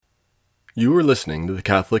You are listening to the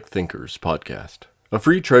Catholic Thinkers Podcast, a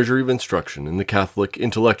free treasury of instruction in the Catholic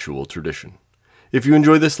intellectual tradition. If you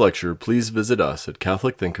enjoy this lecture, please visit us at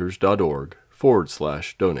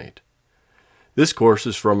catholicthinkers.org/donate. This course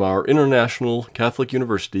is from our International Catholic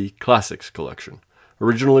University Classics Collection,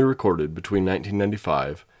 originally recorded between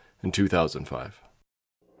 1995 and 2005.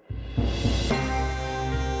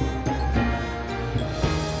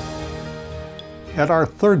 At our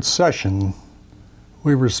third session,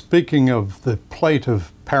 we were speaking of the plight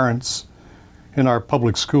of parents in our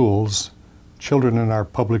public schools, children in our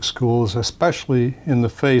public schools, especially in the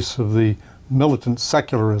face of the militant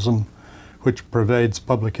secularism which pervades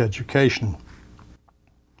public education.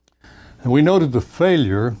 And we noted the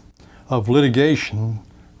failure of litigation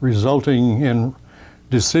resulting in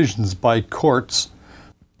decisions by courts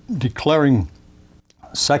declaring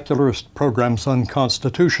secularist programs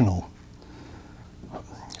unconstitutional.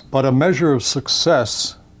 But a measure of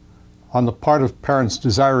success on the part of parents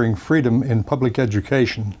desiring freedom in public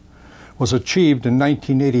education was achieved in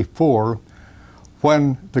 1984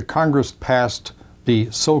 when the Congress passed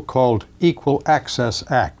the so-called Equal Access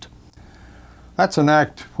Act. That's an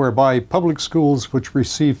act whereby public schools which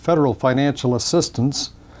receive federal financial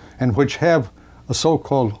assistance and which have a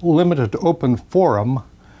so-called limited open forum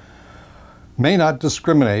may not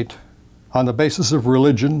discriminate on the basis of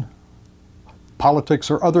religion, politics,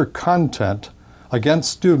 or other content against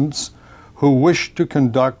students who wish to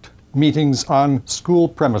conduct meetings on school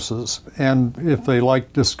premises and, if they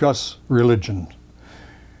like, discuss religion.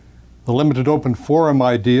 The limited open forum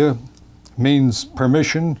idea means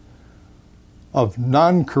permission of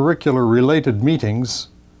non-curricular related meetings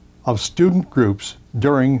of student groups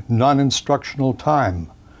during non-instructional time.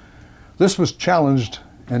 This was challenged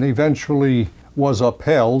and eventually was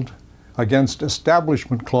upheld against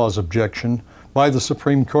Establishment Clause objection by the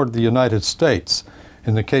Supreme Court of the United States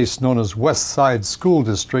in the case known as West Side School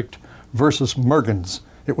District versus Mergens.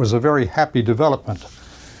 It was a very happy development.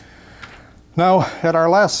 Now, at our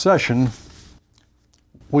last session,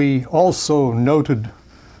 we also noted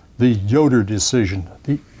the Yoder decision,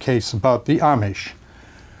 the case about the Amish.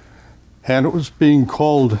 And it was being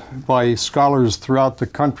called by scholars throughout the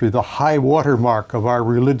country the high watermark of our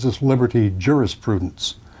religious liberty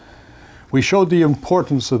jurisprudence. We showed the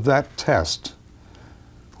importance of that test,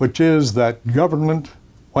 which is that government,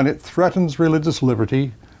 when it threatens religious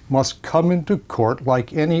liberty, must come into court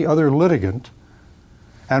like any other litigant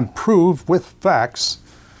and prove with facts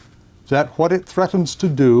that what it threatens to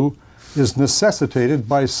do is necessitated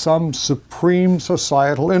by some supreme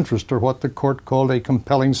societal interest, or what the court called a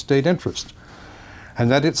compelling state interest, and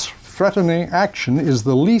that its threatening action is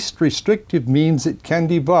the least restrictive means it can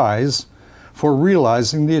devise for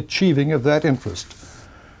realizing the achieving of that interest.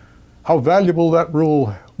 How valuable that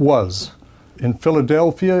rule was. In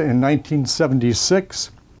Philadelphia in 1976,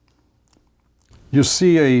 you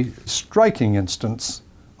see a striking instance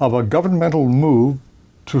of a governmental move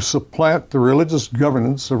to supplant the religious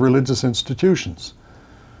governance of religious institutions.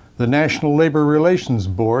 The National Labor Relations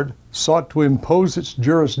Board sought to impose its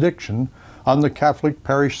jurisdiction on the Catholic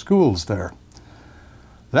parish schools there.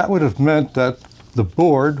 That would have meant that the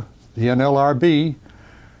board, the NLRB,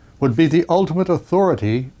 would be the ultimate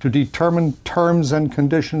authority to determine terms and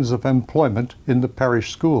conditions of employment in the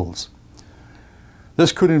parish schools.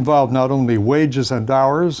 This could involve not only wages and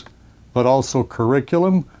hours, but also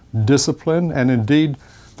curriculum, discipline, and indeed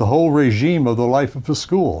the whole regime of the life of the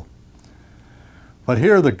school. But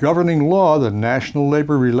here the governing law, the National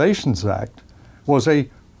Labor Relations Act, was a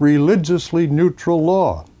religiously neutral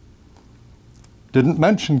law. Didn't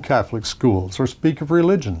mention Catholic schools or speak of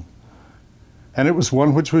religion. And it was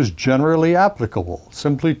one which was generally applicable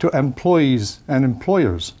simply to employees and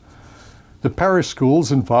employers. The parish schools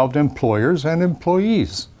involved employers and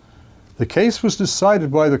employees. The case was decided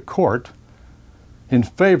by the court in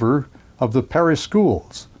favor of the parish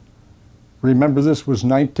schools. Remember, this was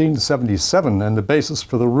 1977, and the basis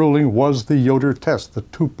for the ruling was the Yoder test, the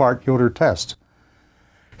two-part Yoder test.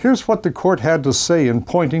 Here's what the court had to say in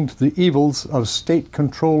pointing to the evils of state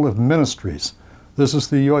control of ministries. This is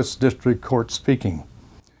the U.S. District Court speaking.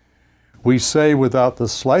 We say without the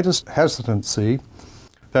slightest hesitancy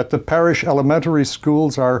that the parish elementary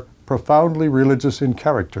schools are profoundly religious in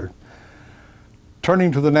character.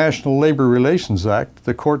 Turning to the National Labor Relations Act,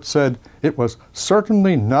 the court said it was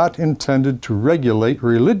certainly not intended to regulate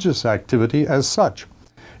religious activity as such.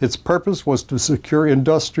 Its purpose was to secure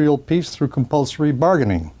industrial peace through compulsory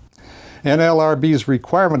bargaining. NLRB's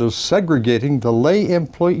requirement of segregating the lay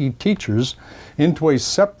employee teachers into a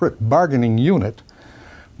separate bargaining unit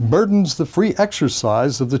burdens the free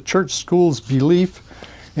exercise of the church school's belief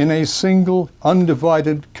in a single,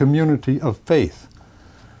 undivided community of faith.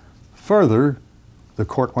 Further, the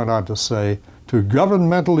court went on to say, to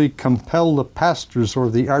governmentally compel the pastors or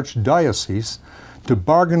the archdiocese to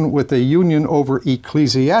bargain with a union over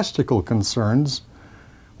ecclesiastical concerns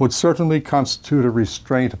would certainly constitute a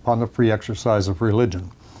restraint upon the free exercise of religion.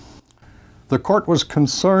 The court was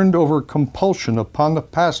concerned over compulsion upon the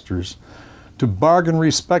pastors to bargain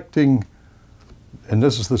respecting, and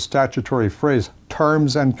this is the statutory phrase,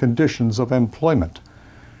 terms and conditions of employment,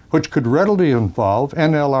 which could readily involve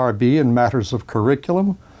NLRB in matters of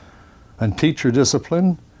curriculum and teacher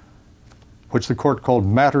discipline, which the court called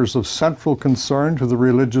matters of central concern to the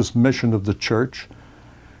religious mission of the church.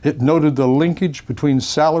 It noted the linkage between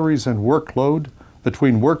salaries and workload,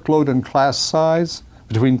 between workload and class size,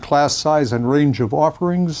 between class size and range of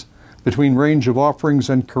offerings, between range of offerings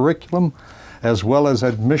and curriculum, as well as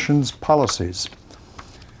admissions policies.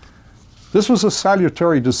 This was a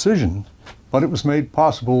salutary decision, but it was made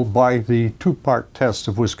possible by the two-part test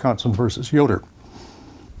of Wisconsin versus Yoder.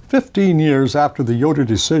 15 years after the Yoder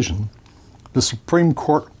decision, the Supreme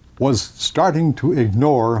Court was starting to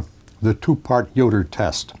ignore the two-part Yoder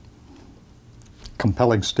test.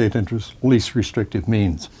 Compelling state interest, least restrictive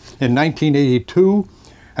means. In 1982,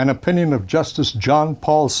 an opinion of Justice John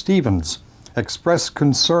Paul Stevens expressed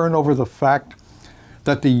concern over the fact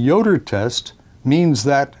that the Yoder test means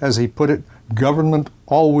that, as he put it, government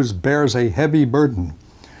always bears a heavy burden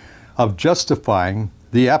of justifying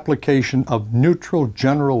the application of neutral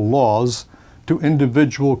general laws to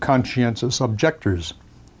individual conscientious objectors.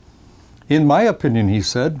 In my opinion, he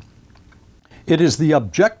said, it is the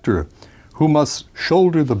objector who must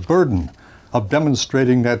shoulder the burden of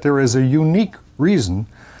demonstrating that there is a unique reason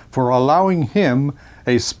for allowing him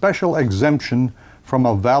a special exemption from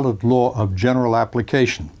a valid law of general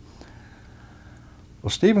application. Well,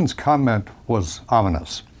 Stevens' comment was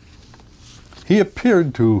ominous. He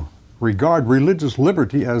appeared to regard religious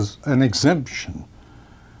liberty as an exemption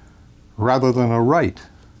rather than a right.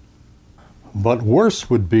 But worse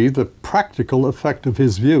would be the practical effect of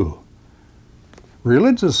his view.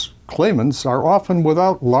 Religious claimants are often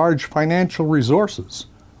without large financial resources,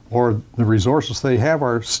 or the resources they have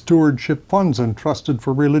are stewardship funds entrusted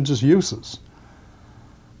for religious uses.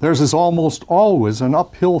 Theirs is almost always an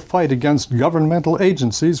uphill fight against governmental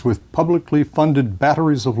agencies with publicly funded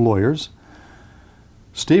batteries of lawyers.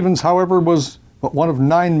 Stevens, however, was but one of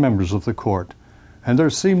 9 members of the court, and there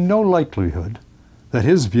seemed no likelihood that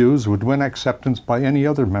his views would win acceptance by any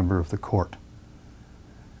other member of the court.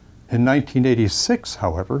 In 1986,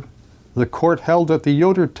 however, the court held that the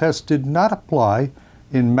Yoder test did not apply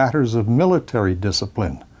in matters of military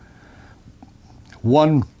discipline.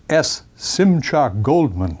 One S. Simchak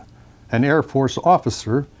Goldman, an Air Force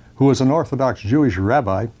officer who was an Orthodox Jewish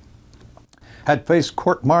rabbi, had faced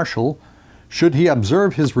court-martial should he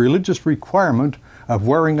observe his religious requirement of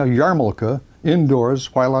wearing a yarmulke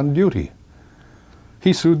indoors while on duty.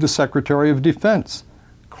 He sued the Secretary of Defense,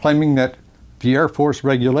 claiming that the Air Force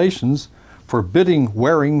regulations forbidding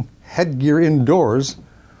wearing headgear indoors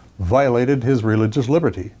violated his religious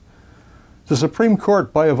liberty. The Supreme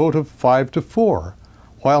Court, by a vote of 5-4,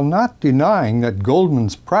 while not denying that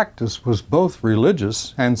Goldman's practice was both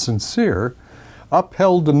religious and sincere,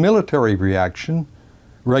 upheld the military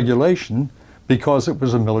regulation because it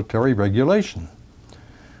was a military regulation.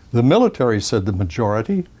 The military, said the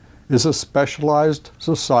majority, is a specialized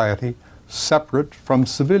society separate from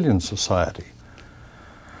civilian society.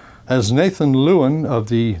 As Nathan Lewin of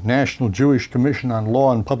the National Jewish Commission on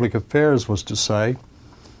Law and Public Affairs was to say,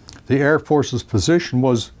 the Air Force's position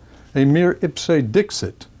was a mere ipse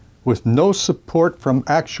dixit, with no support from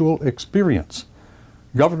actual experience.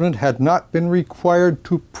 Government had not been required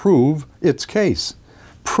to prove its case,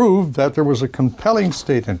 prove that there was a compelling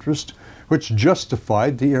state interest which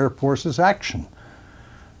justified the Air Force's action.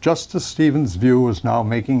 Justice Stevens' view was now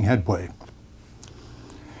making headway.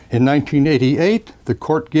 In 1988, the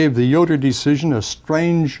court gave the Yoder decision a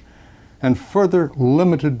strange and further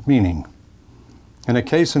limited meaning. In a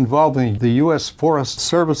case involving the U.S. Forest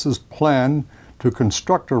Service's plan to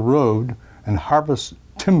construct a road and harvest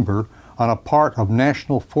timber on a part of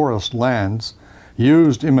national forest lands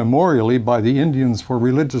used immemorially by the Indians for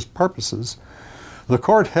religious purposes, the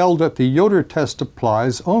court held that the Yoder test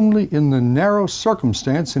applies only in the narrow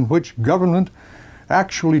circumstance in which government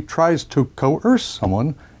actually tries to coerce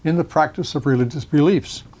someone in the practice of religious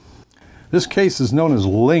beliefs. This case is known as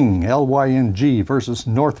Lyng, L-Y-N-G, versus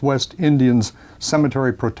Northwest Indians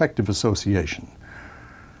Cemetery Protective Association.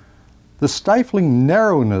 The stifling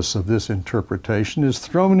narrowness of this interpretation is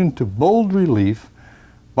thrown into bold relief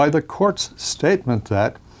by the court's statement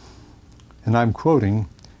that, and I'm quoting,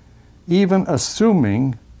 even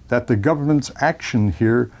assuming that the government's action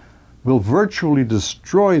here will virtually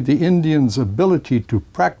destroy the Indians' ability to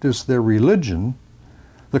practice their religion,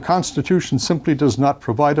 the Constitution simply does not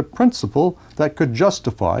provide a principle that could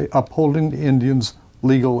justify upholding the Indians'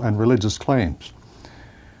 legal and religious claims.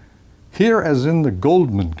 Here, as in the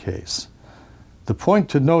Goldman case, the point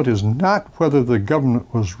to note is not whether the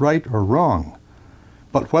government was right or wrong,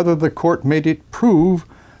 but whether the court made it prove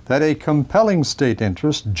that a compelling state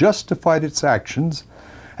interest justified its actions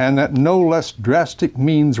and that no less drastic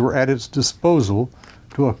means were at its disposal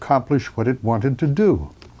to accomplish what it wanted to do.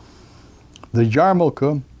 The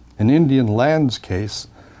Yarmulke and Indian Lands case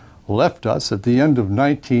left us at the end of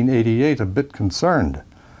 1988 a bit concerned.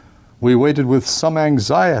 We waited with some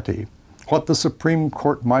anxiety what the Supreme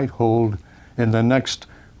Court might hold in the next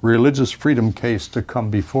religious freedom case to come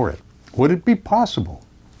before it. Would it be possible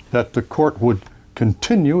that the court would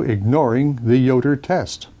continue ignoring the Yoder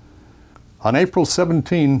test? On April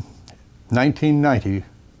 17, 1990,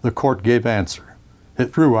 the court gave answer.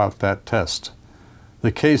 It threw out that test.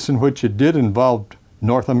 The case in which it did involved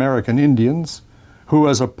North American Indians who,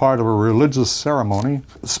 as a part of a religious ceremony,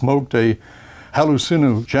 smoked a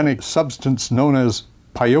hallucinogenic substance known as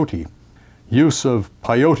peyote. Use of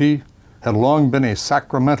peyote had long been a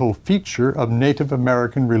sacramental feature of Native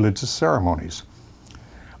American religious ceremonies.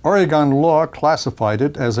 Oregon law classified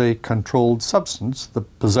it as a controlled substance, the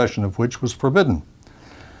possession of which was forbidden.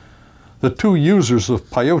 The two users of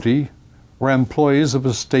peyote were employees of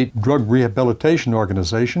a state drug rehabilitation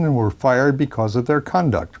organization and were fired because of their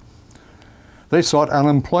conduct. They sought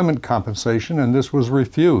unemployment compensation, and this was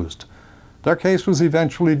refused. Their case was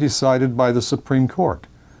eventually decided by the Supreme Court.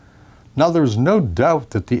 Now, there's no doubt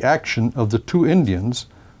that the action of the two Indians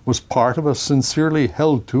was part of a sincerely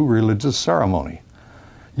held-to religious ceremony.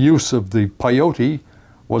 Use of the peyote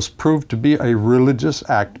was proved to be a religious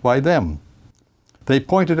act by them. They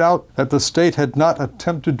pointed out that the state had not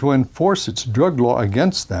attempted to enforce its drug law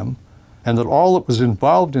against them, and that all that was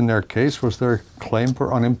involved in their case was their claim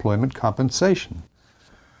for unemployment compensation.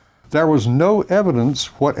 There was no evidence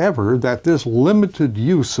whatever that this limited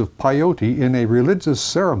use of peyote in a religious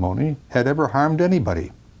ceremony had ever harmed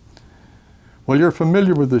anybody. Well, you're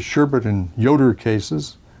familiar with the Sherbert and Yoder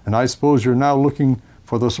cases, and I suppose you're now looking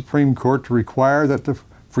for the Supreme Court to require that the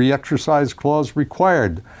Free Exercise Clause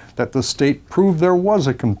required that the state prove there was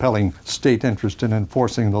a compelling state interest in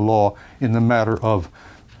enforcing the law in the matter of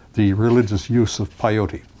the religious use of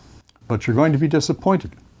peyote. But you're going to be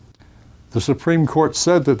disappointed. The Supreme Court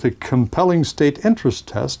said that the compelling state interest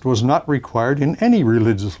test was not required in any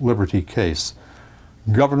religious liberty case.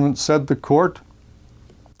 Government, said the court,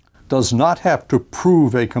 does not have to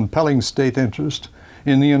prove a compelling state interest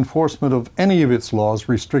in the enforcement of any of its laws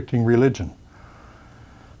restricting religion.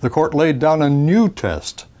 The court laid down a new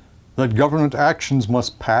test that government actions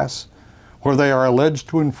must pass where they are alleged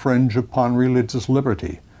to infringe upon religious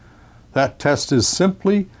liberty. That test is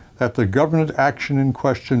simply that the government action in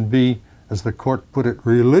question be, as the court put it,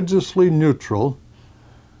 religiously neutral,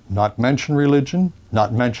 not mention religion,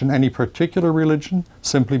 not mention any particular religion,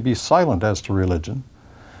 simply be silent as to religion,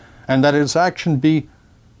 and that its action be,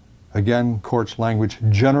 again, court's language,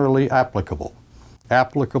 generally applicable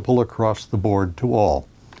across the board to all.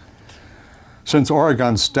 Since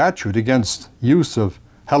Oregon's statute against use of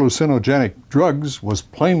hallucinogenic drugs was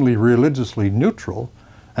plainly religiously neutral,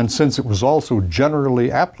 and since it was also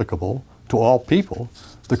generally applicable to all people,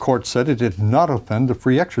 the court said it did not offend the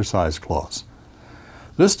Free Exercise Clause.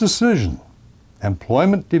 This decision,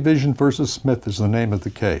 Employment Division versus Smith is the name of the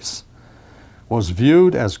case, was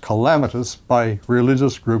viewed as calamitous by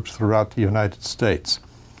religious groups throughout the United States.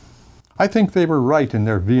 I think they were right in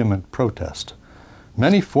their vehement protest.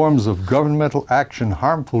 Many forms of governmental action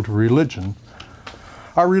harmful to religion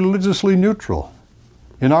are religiously neutral.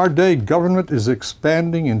 In our day, government is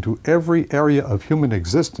expanding into every area of human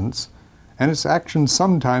existence, and its action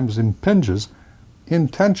sometimes impinges,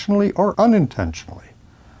 intentionally or unintentionally,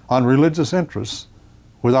 on religious interests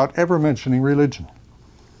without ever mentioning religion.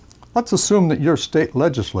 Let's assume that your state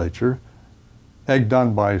legislature, egged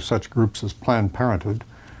on by such groups as Planned Parenthood,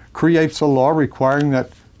 creates a law requiring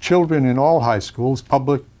that children in all high schools,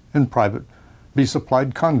 public and private, be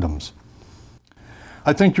supplied condoms.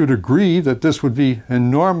 I think you'd agree that this would be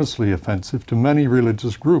enormously offensive to many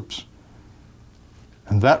religious groups,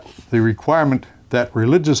 and that the requirement that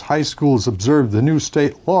religious high schools observe the new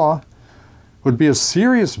state law would be a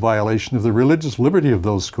serious violation of the religious liberty of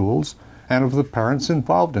those schools and of the parents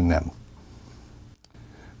involved in them.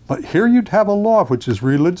 But here you'd have a law which is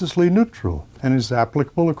religiously neutral and is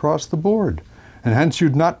applicable across the board, and hence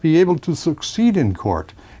you'd not be able to succeed in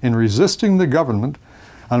court in resisting the government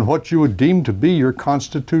on what you would deem to be your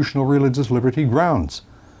constitutional religious liberty grounds,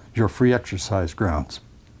 your free exercise grounds.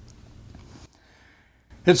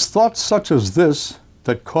 It's thoughts such as this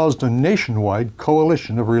that caused a nationwide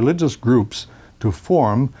coalition of religious groups to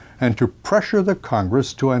form and to pressure the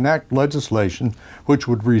Congress to enact legislation which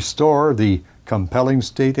would restore the compelling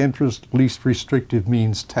state interest, least restrictive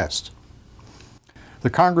means test. The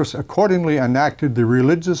Congress accordingly enacted the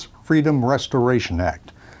Religious Freedom Restoration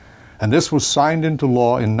Act, and this was signed into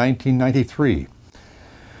law in 1993.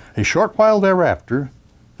 A short while thereafter,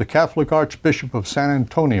 the Catholic Archbishop of San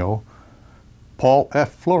Antonio, Paul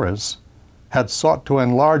F. Flores, had sought to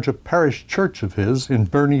enlarge a parish church of his in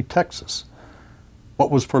Boerne, Texas, but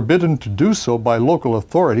was forbidden to do so by local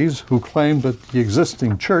authorities who claimed that the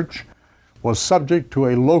existing church was subject to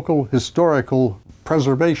a local historical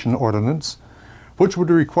preservation ordinance, which would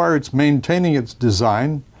require its maintaining its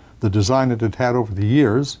design, the design it had had over the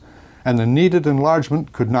years, and the needed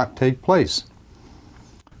enlargement could not take place.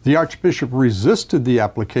 The Archbishop resisted the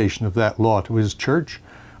application of that law to his church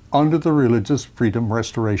under the Religious Freedom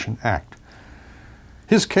Restoration Act.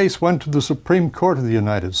 His case went to the Supreme Court of the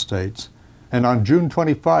United States, and on June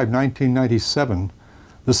 25, 1997,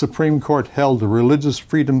 the Supreme Court held the Religious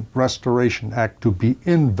Freedom Restoration Act to be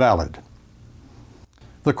invalid.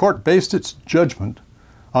 The court based its judgment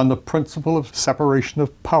on the principle of separation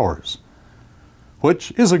of powers,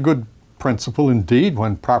 which is a good principle indeed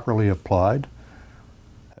when properly applied.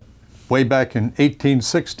 Way back in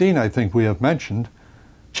 1816, I think we have mentioned,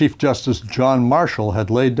 Chief Justice John Marshall had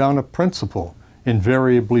laid down a principle,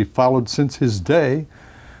 invariably followed since his day,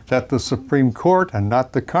 that the Supreme Court, and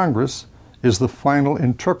not the Congress, is the final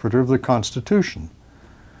interpreter of the Constitution.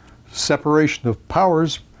 Separation of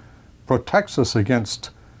powers protects us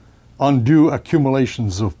against undue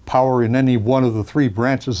accumulations of power in any one of the three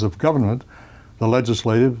branches of government, the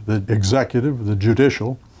legislative, the executive, the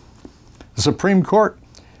judicial. The Supreme Court,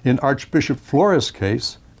 in Archbishop Flores'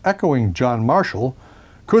 case, echoing John Marshall,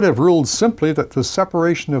 could have ruled simply that the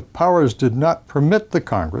separation of powers did not permit the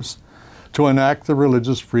Congress to enact the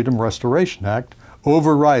Religious Freedom Restoration Act,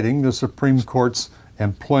 overriding the Supreme Court's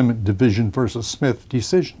Employment Division versus Smith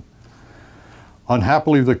decision.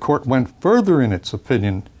 Unhappily, the court went further in its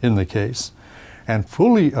opinion in the case and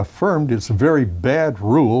fully affirmed its very bad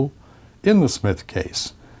rule in the Smith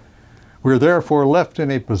case. We are therefore left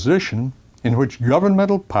in a position in which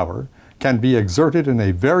governmental power can be exerted in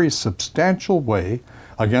a very substantial way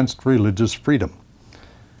against religious freedom.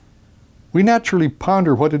 We naturally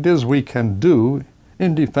ponder what it is we can do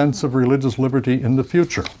in defense of religious liberty in the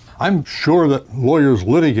future. I'm sure that lawyers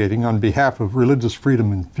litigating on behalf of religious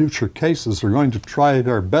freedom in future cases are going to try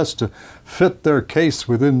their best to fit their case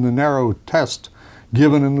within the narrow test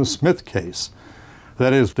given in the Smith case.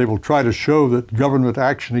 That is, they will try to show that government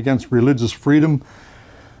action against religious freedom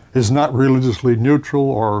is not religiously neutral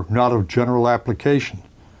or not of general application.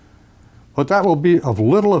 But that will be of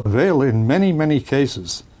little avail in many, many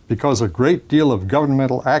cases, because a great deal of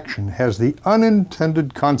governmental action has the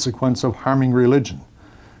unintended consequence of harming religion,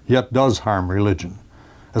 yet does harm religion,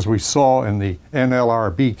 as we saw in the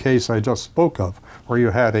NLRB case I just spoke of, where you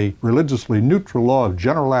had a religiously neutral law of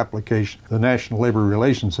general application, the National Labor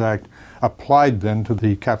Relations Act, applied then to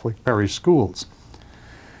the Catholic parish schools.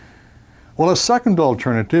 Well, a second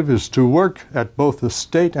alternative is to work at both the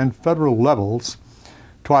state and federal levels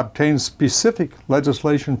to obtain specific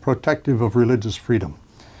legislation protective of religious freedom.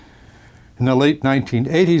 In the late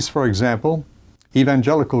 1980s, for example,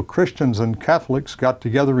 evangelical Christians and Catholics got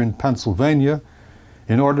together in Pennsylvania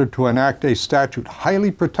in order to enact a statute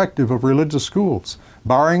highly protective of religious schools,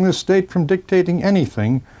 barring the state from dictating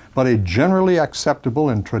anything but a generally acceptable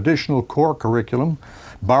and traditional core curriculum,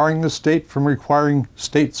 barring the state from requiring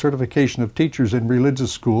state certification of teachers in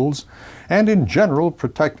religious schools, and in general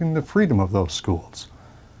protecting the freedom of those schools.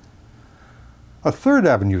 A third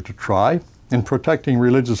avenue to try in protecting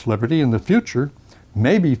religious liberty in the future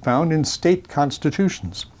may be found in state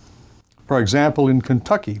constitutions. For example, in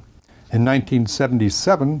Kentucky, in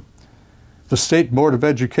 1977, the State Board of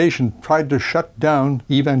Education tried to shut down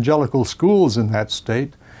evangelical schools in that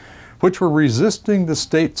state, which were resisting the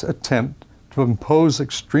state's attempt to impose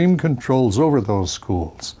extreme controls over those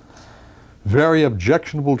schools, very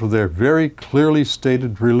objectionable to their very clearly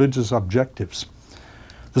stated religious objectives.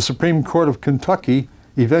 The Supreme Court of Kentucky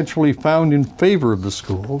eventually found in favor of the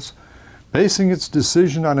schools, basing its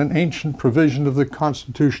decision on an ancient provision of the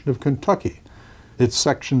Constitution of Kentucky. It's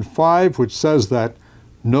Section 5, which says that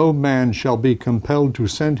no man shall be compelled to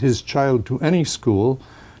send his child to any school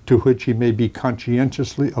to which he may be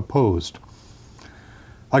conscientiously opposed.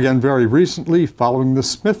 Again, very recently, following the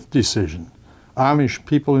Smith decision, Amish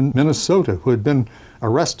people in Minnesota who had been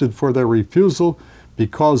arrested for their refusal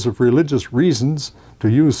because of religious reasons to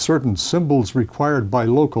use certain symbols required by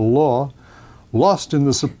local law, lost in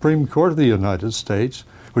the Supreme Court of the United States,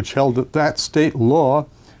 which held that that state law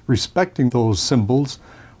respecting those symbols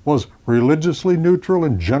was religiously neutral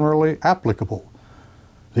and generally applicable.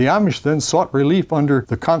 The Amish then sought relief under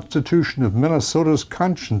the Constitution of Minnesota's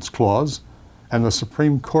Conscience Clause, and the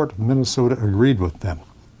Supreme Court of Minnesota agreed with them.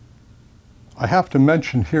 I have to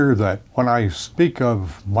mention here that when I speak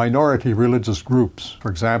of minority religious groups, for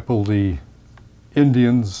example, the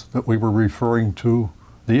Indians that we were referring to,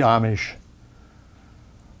 the Amish,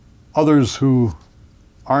 others who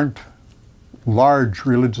aren't large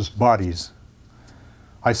religious bodies,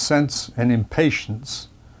 I sense an impatience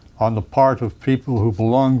on the part of people who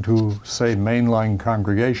belong to, say, mainline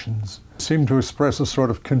congregations, seem to express a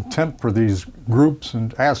sort of contempt for these groups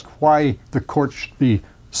and ask why the court should be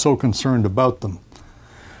so concerned about them.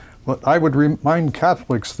 But I would remind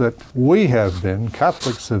Catholics that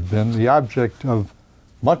Catholics have been the object of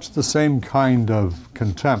much the same kind of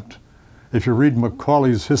contempt. If you read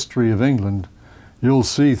Macaulay's History of England, you'll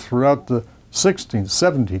see throughout the 16th,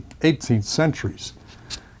 17th, 18th centuries,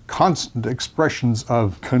 constant expressions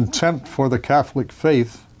of contempt for the Catholic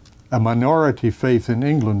faith, a minority faith in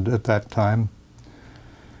England at that time,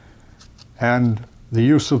 and the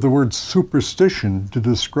use of the word superstition to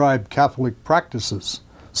describe Catholic practices.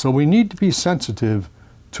 So we need to be sensitive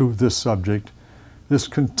to this subject. This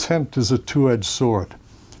contempt is a two-edged sword.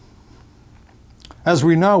 As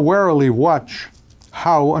we now warily watch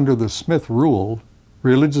how, under the Smith rule,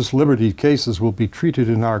 religious liberty cases will be treated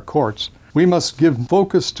in our courts, we must give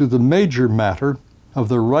focus to the major matter of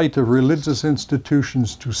the right of religious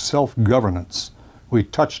institutions to self-governance. We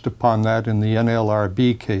touched upon that in the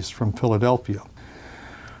NLRB case from Philadelphia.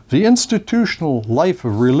 The institutional life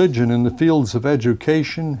of religion in the fields of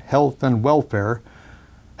education, health, and welfare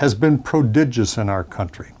has been prodigious in our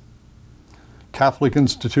country. Catholic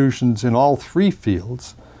institutions in all three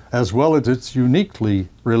fields, as well as its uniquely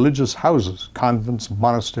religious houses, convents,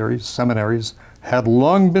 monasteries, seminaries, had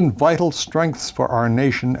long been vital strengths for our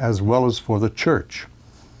nation as well as for the Church.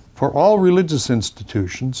 For all religious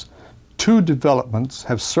institutions, two developments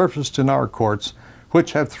have surfaced in our courts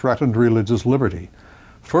which have threatened religious liberty.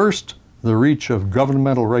 First, the reach of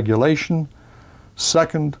governmental regulation.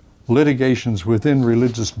 Second, litigations within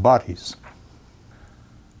religious bodies.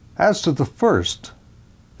 As to the first,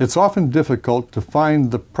 it's often difficult to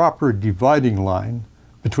find the proper dividing line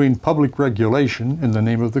between public regulation in the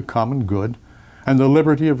name of the common good and the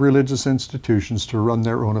liberty of religious institutions to run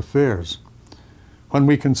their own affairs. When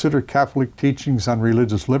we consider Catholic teachings on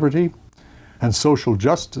religious liberty and social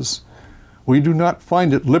justice, we do not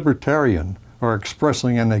find it libertarian or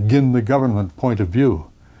expressing an against the government point of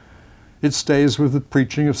view. It stays with the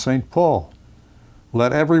preaching of St. Paul.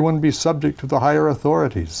 Let everyone be subject to the higher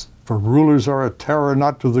authorities, for rulers are a terror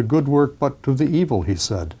not to the good work but to the evil, he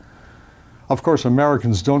said. Of course,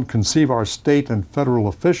 Americans don't conceive our state and federal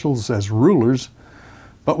officials as rulers,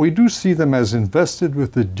 but we do see them as invested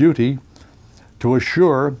with the duty to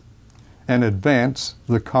assure and advance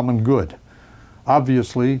the common good.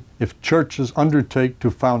 Obviously, if churches undertake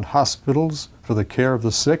to found hospitals for the care of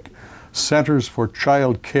the sick, centers for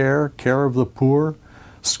child care, care of the poor,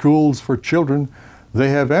 schools for children, they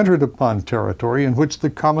have entered upon territory in which the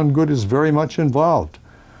common good is very much involved.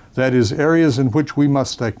 That is, areas in which we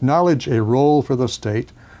must acknowledge a role for the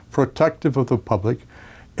state, protective of the public,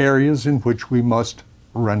 areas in which we must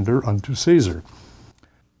render unto Caesar.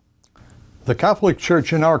 The Catholic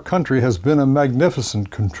Church in our country has been a magnificent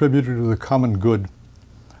contributor to the common good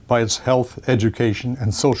by its health, education,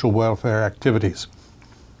 and social welfare activities.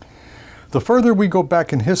 The further we go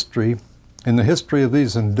back in the history of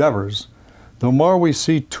these endeavors, the more we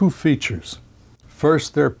see two features.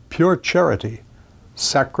 First, their pure charity,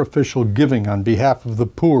 sacrificial giving on behalf of the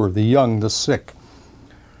poor, the young, the sick.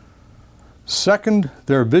 Second,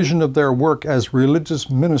 their vision of their work as religious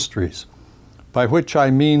ministries, by which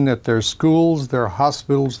I mean that their schools, their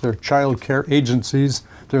hospitals, their child care agencies,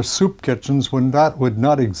 their soup kitchens would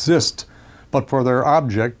not exist but for their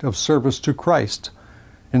object of service to Christ.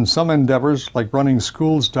 In some endeavors, like running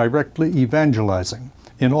schools, directly evangelizing.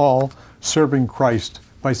 In all, serving Christ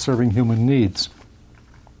by serving human needs.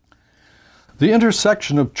 The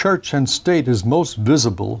intersection of church and state is most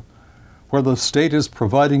visible where the state is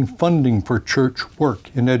providing funding for church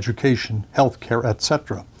work in education, healthcare,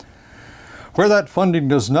 etc. Where that funding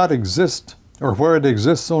does not exist, or where it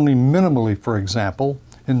exists only minimally, for example,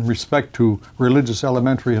 in respect to religious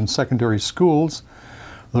elementary and secondary schools,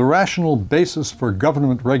 the rational basis for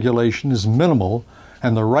government regulation is minimal,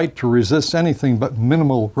 and the right to resist anything but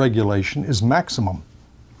minimal regulation is maximum.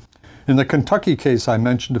 In the Kentucky case I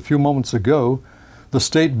mentioned a few moments ago, the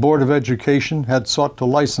State Board of Education had sought to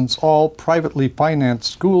license all privately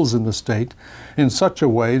financed schools in the state in such a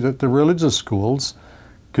way that the religious schools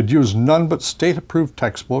could use none but state-approved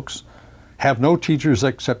textbooks, have no teachers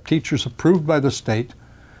except teachers approved by the state,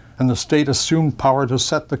 and the state assumed power to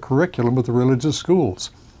set the curriculum of the religious schools.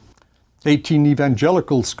 18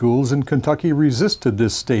 evangelical schools in Kentucky resisted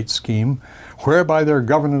this state scheme, whereby their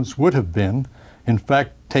governance would have been, in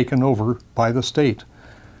fact, taken over by the state.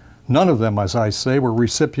 None of them, as I say, were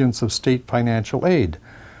recipients of state financial aid.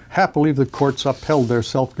 Happily, the courts upheld their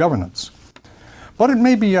self-governance. But it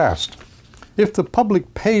may be asked, if the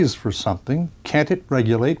public pays for something, can't it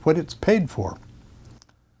regulate what it's paid for?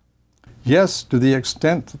 Yes, to the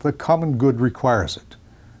extent that the common good requires it.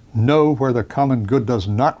 No, where the common good does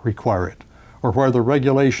not require it, or where the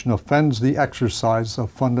regulation offends the exercise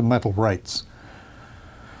of fundamental rights.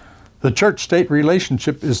 The church-state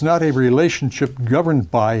relationship is not a relationship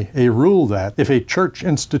governed by a rule that, if a church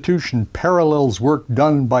institution parallels work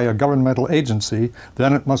done by a governmental agency,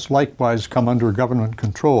 then it must likewise come under government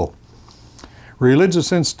control.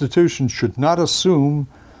 Religious institutions should not assume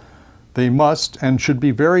they must and should be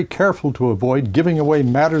very careful to avoid giving away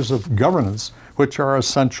matters of governance which are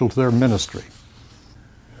essential to their ministry.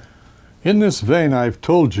 In this vein, I've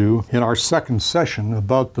told you in our second session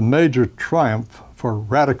about the major triumph for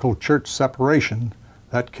radical church separation,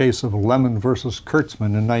 that case of Lemon versus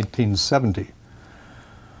Kurtzman in 1970.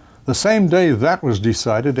 The same day that was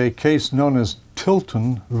decided, a case known as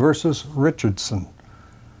Tilton versus Richardson,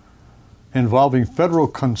 involving federal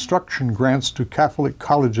construction grants to Catholic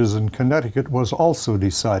colleges in Connecticut, was also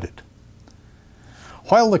decided.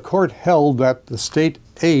 While the court held that the state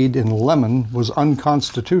aid in Lemon was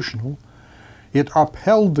unconstitutional, it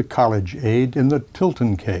upheld the college aid in the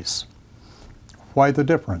Tilton case. Why the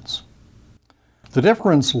difference? The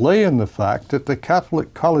difference lay in the fact that the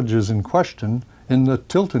Catholic colleges in question in the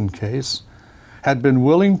Tilton case had been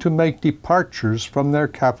willing to make departures from their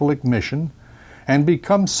Catholic mission and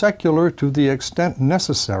become secular to the extent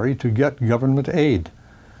necessary to get government aid.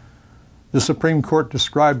 The Supreme Court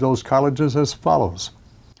described those colleges as follows.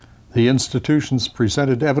 The institutions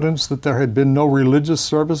presented evidence that there had been no religious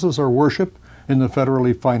services or worship in the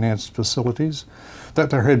federally financed facilities, that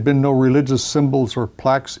there had been no religious symbols or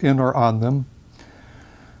plaques in or on them.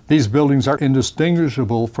 These buildings are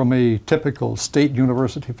indistinguishable from a typical state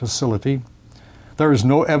university facility. There is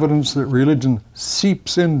no evidence that religion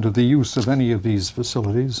seeps into the use of any of these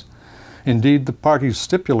facilities. Indeed, the parties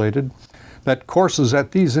stipulated that courses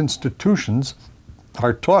at these institutions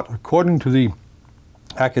are taught according to the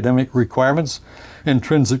academic requirements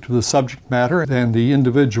intrinsic to the subject matter and the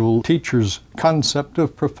individual teacher's concept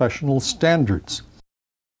of professional standards.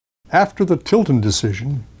 After the Tilton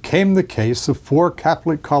decision came the case of 4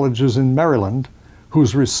 Catholic colleges in Maryland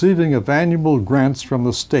whose receiving of annual grants from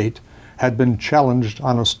the state had been challenged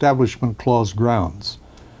on Establishment Clause grounds.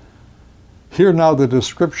 Hear now the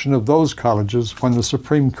description of those colleges when the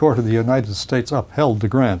Supreme Court of the United States upheld the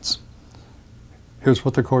grants. Here's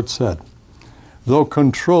what the court said. Though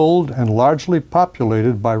controlled and largely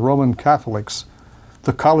populated by Roman Catholics,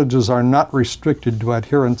 the colleges are not restricted to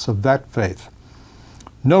adherents of that faith.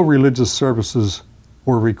 No religious services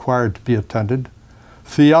were required to be attended.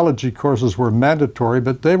 Theology courses were mandatory,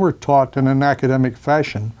 but they were taught in an academic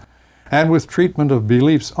fashion and with treatment of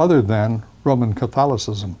beliefs other than Roman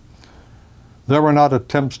Catholicism. There were not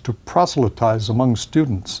attempts to proselytize among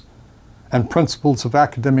students, and principles of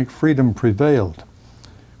academic freedom prevailed.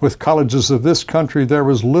 With colleges of this country, there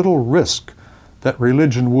was little risk that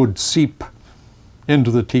religion would seep into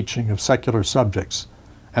the teaching of secular subjects,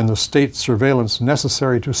 and the state surveillance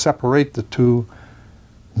necessary to separate the two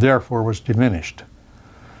therefore was diminished.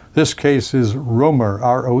 This case is Roemer,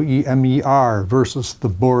 R-O-E-M-E-R, versus the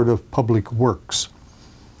Board of Public Works.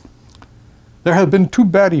 There have been 2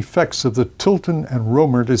 bad effects of the Tilton and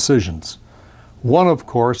Roemer decisions. One, of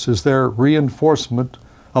course, is their reinforcement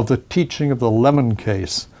of the teaching of the Lemon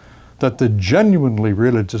case, that the genuinely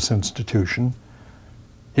religious institution,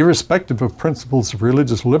 irrespective of principles of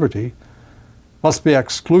religious liberty, must be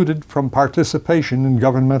excluded from participation in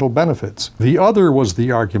governmental benefits. The other was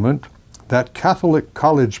the argument that Catholic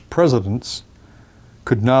college presidents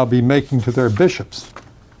could now be making to their bishops,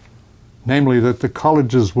 namely that the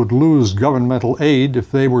colleges would lose governmental aid if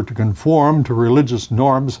they were to conform to religious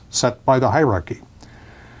norms set by the hierarchy.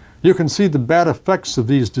 You can see the bad effects of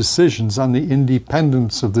these decisions on the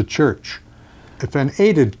independence of the church. If an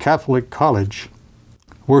aided Catholic college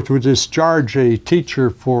were to discharge a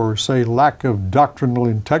teacher for, say, lack of doctrinal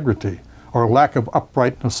integrity or lack of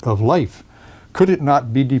uprightness of life, could it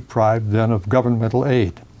not be deprived then of governmental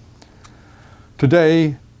aid?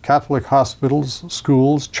 Today, Catholic hospitals,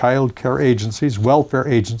 schools, child care agencies, welfare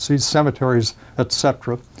agencies, cemeteries,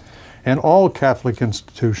 etc., and all Catholic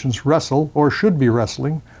institutions wrestle, or should be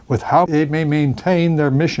wrestling, with how they may maintain their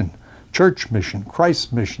mission, church mission,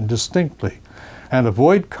 Christ's mission, distinctly, and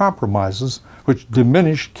avoid compromises which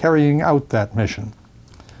diminish carrying out that mission.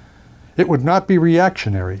 It would not be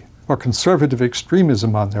reactionary or conservative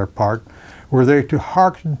extremism on their part were they to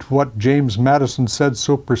hearken to what James Madison said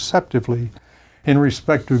so perceptively in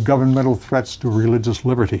respect to governmental threats to religious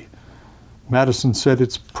liberty. Madison said,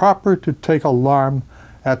 "It's proper to take alarm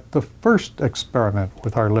at the first experiment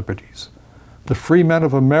with our liberties. The free men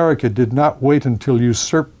of America did not wait until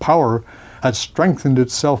usurped power had strengthened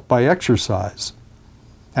itself by exercise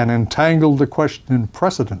and entangled the question in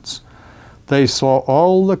precedents. They saw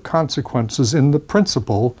all the consequences in the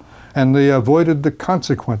principle, and they avoided the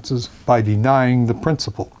consequences by denying the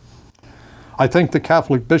principle." I think the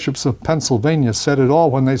Catholic bishops of Pennsylvania said it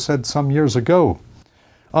all when they said some years ago,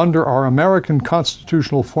 "Under our American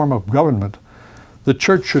constitutional form of government, the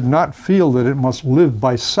Church should not feel that it must live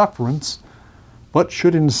by sufferance, but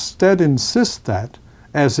should instead insist that,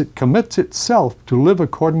 as it commits itself to live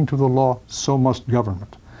according to the law, so must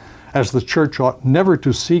government. As the Church ought never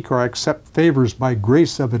to seek or accept favors by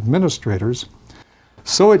grace of administrators,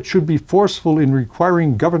 so it should be forceful in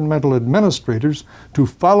requiring governmental administrators to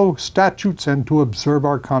follow statutes and to observe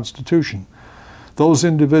our Constitution. Those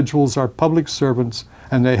individuals are public servants,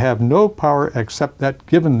 and they have no power except that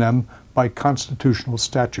given them by constitutional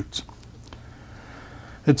statutes."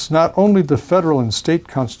 It's not only the federal and state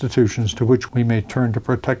constitutions to which we may turn to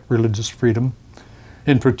protect religious freedom,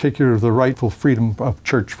 in particular the rightful freedom of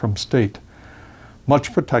church from state.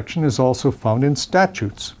 Much protection is also found in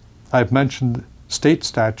statutes. I've mentioned state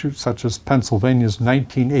statutes such as Pennsylvania's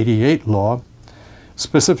 1988 law,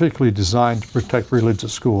 specifically designed to protect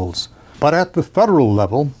religious schools. But at the federal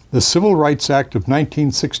level, the Civil Rights Act of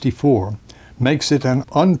 1964 makes it an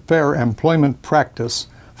unfair employment practice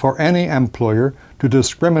for any employer to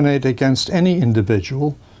discriminate against any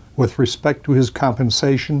individual with respect to his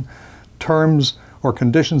compensation, terms, or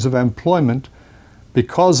conditions of employment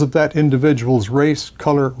because of that individual's race,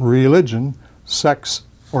 color, religion, sex,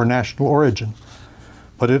 or national origin.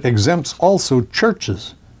 But it exempts also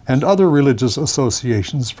churches and other religious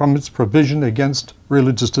associations from its provision against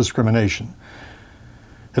religious discrimination.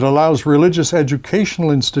 It allows religious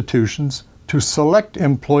educational institutions to select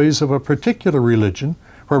employees of a particular religion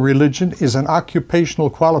where religion is an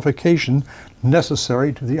occupational qualification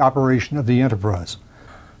necessary to the operation of the enterprise.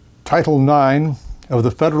 Title IX of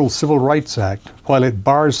the Federal Civil Rights Act, while it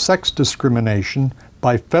bars sex discrimination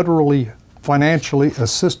by federally financially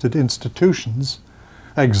assisted institutions,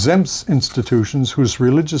 exempts institutions whose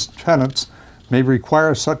religious tenets may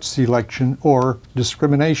require such selection or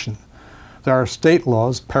discrimination. There are state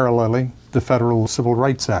laws paralleling the Federal Civil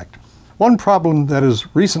Rights Act. One problem that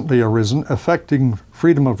has recently arisen affecting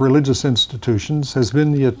freedom of religious institutions has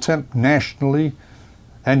been the attempt nationally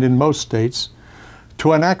and in most states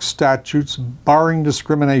to enact statutes barring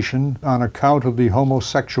discrimination on account of the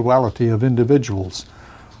homosexuality of individuals,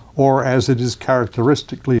 or as it is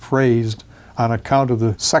characteristically phrased, on account of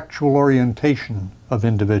the sexual orientation of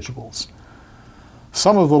individuals.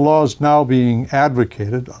 Some of the laws now being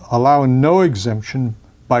advocated allow no exemption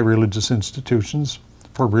by religious institutions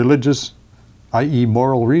for religious, i.e.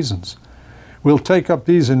 moral reasons. We'll take up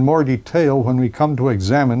these in more detail when we come to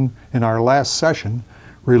examine, in our last session,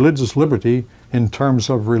 religious liberty in terms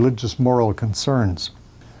of religious moral concerns.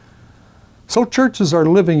 So churches are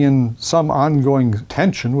living in some ongoing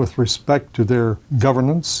tension with respect to their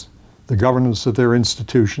governance, the governance of their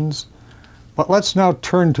institutions. But let's now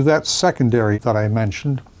turn to that secondary that I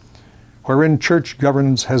mentioned, wherein church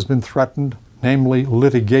governance has been threatened, namely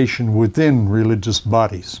litigation within religious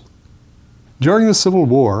bodies. During the Civil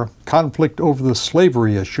War, conflict over the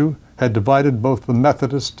slavery issue had divided both the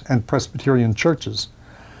Methodist and Presbyterian churches,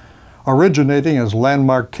 originating, as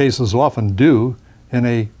landmark cases often do, in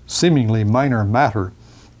a seemingly minor matter.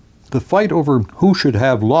 The fight over who should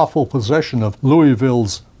have lawful possession of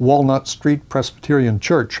Louisville's Walnut Street Presbyterian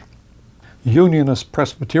Church, Unionist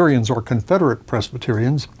Presbyterians or Confederate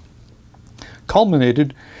Presbyterians,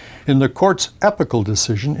 culminated in the court's epical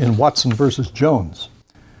decision in Watson versus Jones.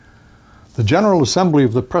 The General Assembly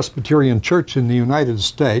of the Presbyterian Church in the United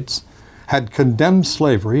States had condemned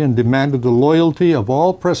slavery and demanded the loyalty of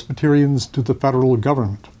all Presbyterians to the federal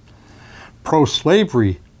government.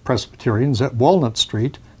 Pro-slavery Presbyterians at Walnut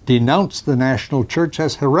Street denounced the national church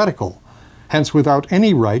as heretical, hence without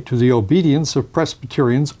any right to the obedience of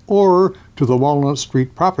Presbyterians or to the Walnut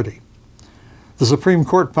Street property. The Supreme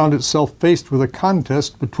Court found itself faced with a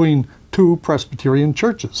contest between two Presbyterian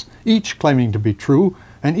churches, each claiming to be true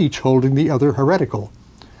and each holding the other heretical.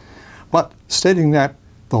 But stating that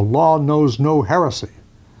the law knows no heresy,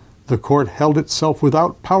 the court held itself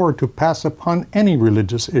without power to pass upon any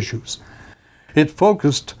religious issues. It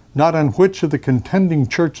focused not on which of the contending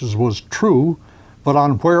churches was true, but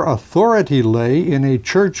on where authority lay in a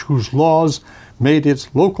church whose laws made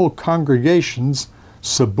its local congregations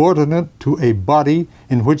subordinate to a body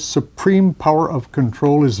in which supreme power of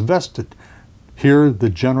control is vested, here the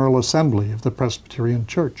General Assembly of the Presbyterian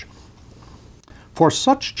Church. For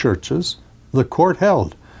such churches, the court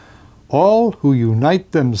held, all who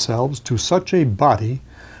unite themselves to such a body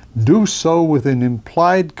do so with an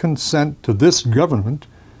implied consent to this government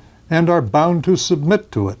and are bound to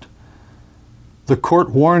submit to it. The court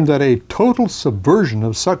warned that a total subversion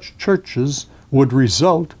of such churches would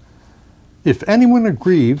result if anyone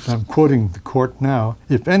aggrieved, I'm quoting the court now,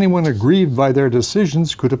 if anyone aggrieved by their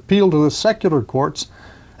decisions could appeal to the secular courts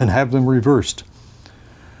and have them reversed.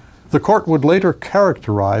 The court would later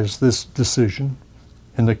characterize this decision,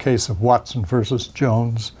 in the case of Watson versus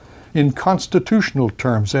Jones, in constitutional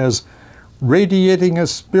terms as radiating a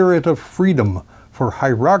spirit of freedom for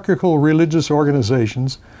hierarchical religious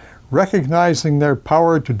organizations, recognizing their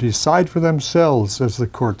power to decide for themselves, as the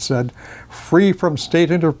court said, free from state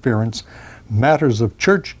interference, matters of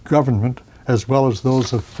church government as well as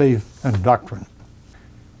those of faith and doctrine.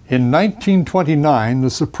 In 1929, the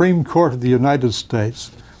Supreme Court of the United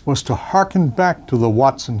States was to hearken back to the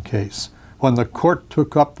Watson case, when the court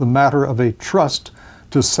took up the matter of a trust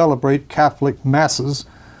to celebrate Catholic masses,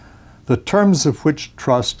 the terms of which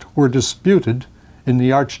trust were disputed in the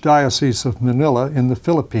Archdiocese of Manila in the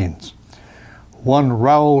Philippines. One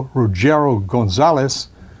Raul Ruggiero Gonzalez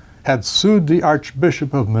had sued the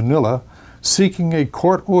Archbishop of Manila, seeking a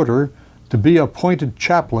court order to be appointed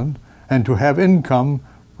chaplain and to have income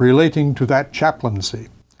relating to that chaplaincy.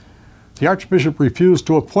 The Archbishop refused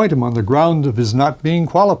to appoint him on the ground of his not being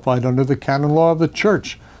qualified under the canon law of the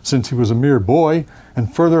Church, since he was a mere boy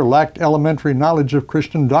and further lacked elementary knowledge of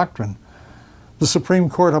Christian doctrine. The Supreme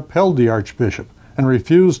Court upheld the Archbishop and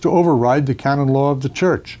refused to override the canon law of the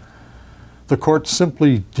Church. The court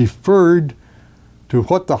simply deferred to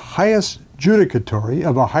what the highest judicatory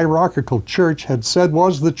of a hierarchical church had said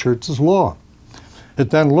was the Church's law. It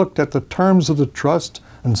then looked at the terms of the trust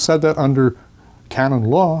and said that under canon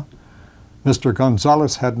law, Mr.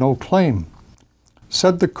 Gonzalez had no claim.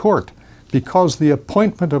 Said the court, because the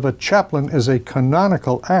appointment of a chaplain is a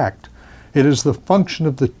canonical act, it is the function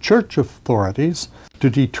of the church authorities to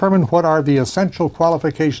determine what are the essential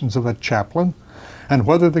qualifications of a chaplain and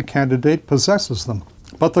whether the candidate possesses them.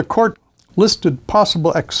 But the court listed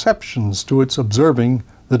possible exceptions to its observing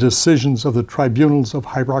the decisions of the tribunals of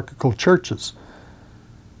hierarchical churches.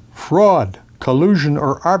 Fraud, collusion,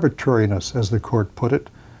 or arbitrariness, as the court put it,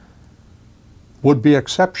 would be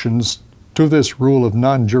exceptions to this rule of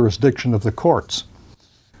non-jurisdiction of the courts.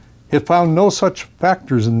 It found no such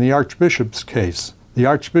factors in the Archbishop's case. The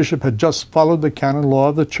Archbishop had just followed the canon law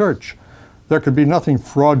of the Church. There could be nothing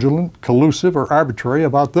fraudulent, collusive, or arbitrary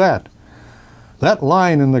about that. That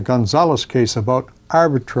line in the Gonzalez case about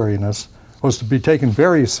arbitrariness was to be taken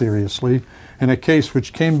very seriously in a case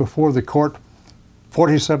which came before the court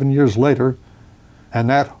 47 years later, and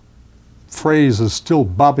that phrase is still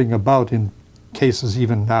bobbing about in cases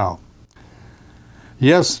even now.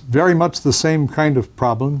 Yes, very much the same kind of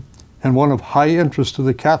problem, and one of high interest to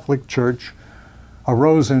the Catholic Church,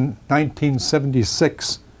 arose in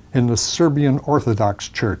 1976 in the Serbian Orthodox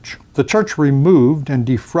Church. The church removed and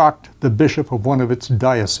defrocked the bishop of one of its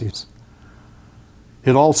dioceses.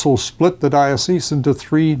 It also split the diocese into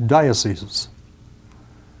 3 dioceses.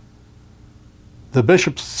 The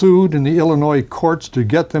bishops sued in the Illinois courts to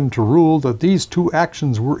get them to rule that these 2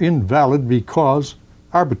 actions were invalid because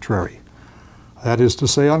arbitrary, that is to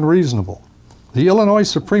say, unreasonable. The Illinois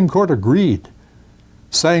Supreme Court agreed,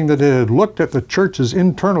 saying that it had looked at the church's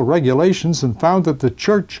internal regulations and found that the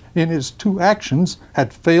church in its 2 actions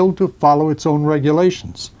had failed to follow its own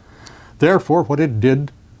regulations. Therefore, what it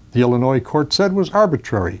did, the Illinois court said, was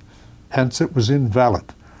arbitrary, hence it was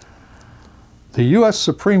invalid. The U.S.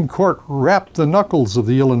 Supreme Court rapped the knuckles of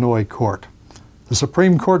the Illinois court. The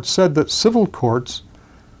Supreme Court said that civil courts,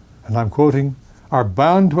 and I'm quoting, are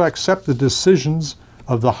bound to accept the decisions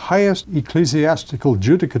of the highest ecclesiastical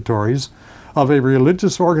judicatories of a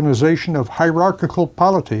religious organization of hierarchical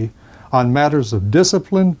polity on matters of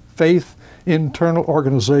discipline, faith, internal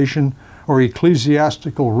organization, or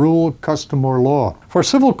ecclesiastical rule, custom, or law. For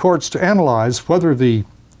civil courts to analyze whether the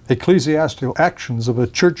ecclesiastical actions of a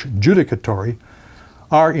church judicatory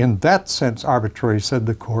are in that sense arbitrary, said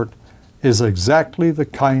the court, is exactly the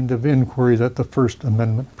kind of inquiry that the First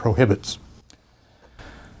Amendment prohibits.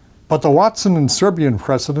 But the Watson and Serbian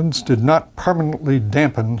precedents did not permanently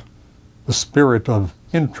dampen the spirit of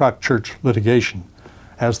intra-church litigation,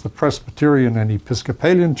 as the Presbyterian and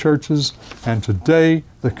Episcopalian churches, and today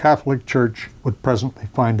the Catholic Church, would presently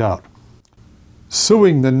find out.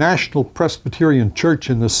 Suing the National Presbyterian Church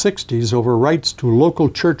in the 60s over rights to local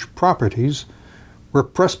church properties were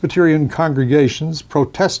Presbyterian congregations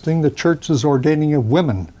protesting the church's ordaining of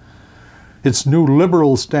women, its new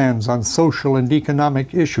liberal stance on social and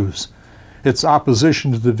economic issues, its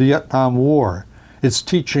opposition to the Vietnam War, its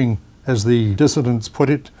teaching, as the dissidents put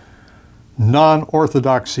it,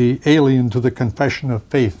 non-orthodoxy alien to the Confession of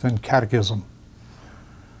Faith and Catechism.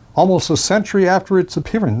 Almost a century after its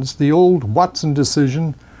appearance, the old Watson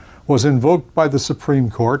decision was invoked by the Supreme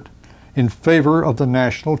Court in favor of the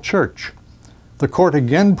national church. The court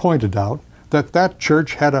again pointed out that that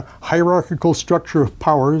church had a hierarchical structure of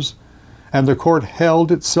powers, and the court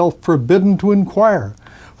held itself forbidden to inquire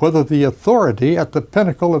whether the authority at the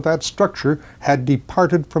pinnacle of that structure had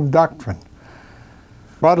departed from doctrine.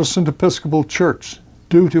 Protestant Episcopal Church,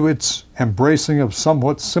 due to its embracing of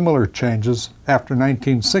somewhat similar changes after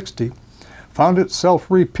 1960, found itself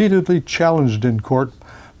repeatedly challenged in court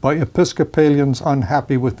by Episcopalians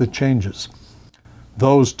unhappy with the changes.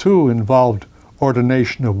 Those, too, involved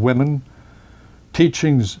ordination of women,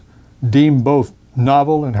 teachings deemed both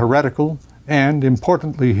novel and heretical, and,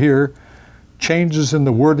 importantly here, changes in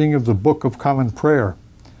the wording of the Book of Common Prayer.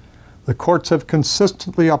 The courts have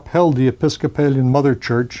consistently upheld the Episcopalian Mother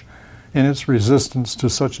Church in its resistance to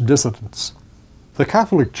such dissidents. The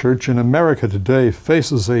Catholic Church in America today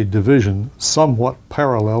faces a division somewhat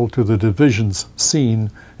parallel to the divisions seen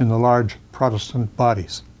in the large Protestant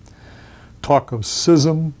bodies. Talk of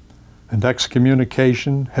schism and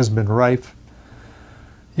excommunication has been rife.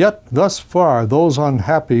 Yet, thus far, those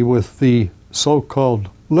unhappy with the so-called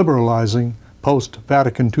liberalizing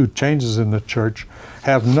post-Vatican II changes in the Church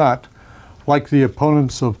have not, like the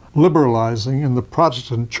opponents of liberalizing in the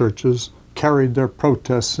Protestant churches, carried their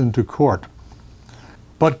protests into court.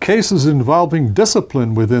 But cases involving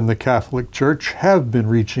discipline within the Catholic Church have been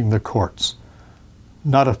reaching the courts,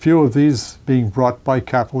 not a few of these being brought by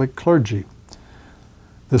Catholic clergy.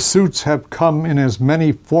 The suits have come in as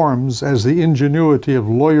many forms as the ingenuity of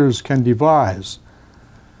lawyers can devise.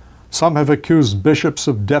 Some have accused bishops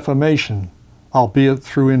of defamation, albeit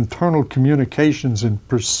through internal communications in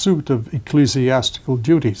pursuit of ecclesiastical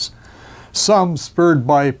duties. Some, spurred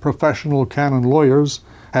by professional canon lawyers,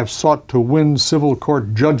 have sought to win civil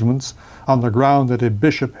court judgments on the ground that a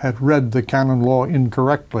bishop had read the canon law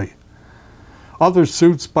incorrectly. Other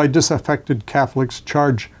suits by disaffected Catholics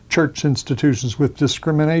charge church institutions with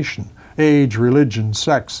discrimination, age, religion,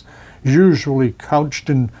 sex, usually couched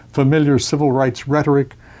in familiar civil rights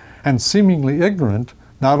rhetoric, and seemingly ignorant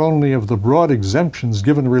not only of the broad exemptions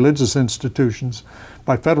given religious institutions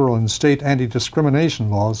by federal and state anti-discrimination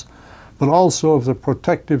laws, but also of the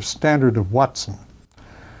protective standard of Watson.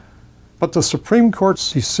 But the Supreme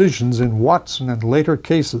Court's decisions in Watson and later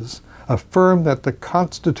cases affirm that the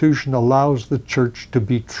Constitution allows the Church to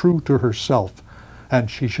be true to herself,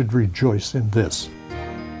 and she should rejoice in this.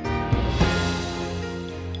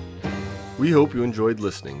 We hope you enjoyed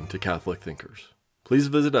listening to Catholic Thinkers. Please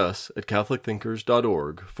visit us at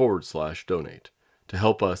catholicthinkers.org/donate to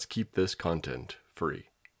help us keep this content free.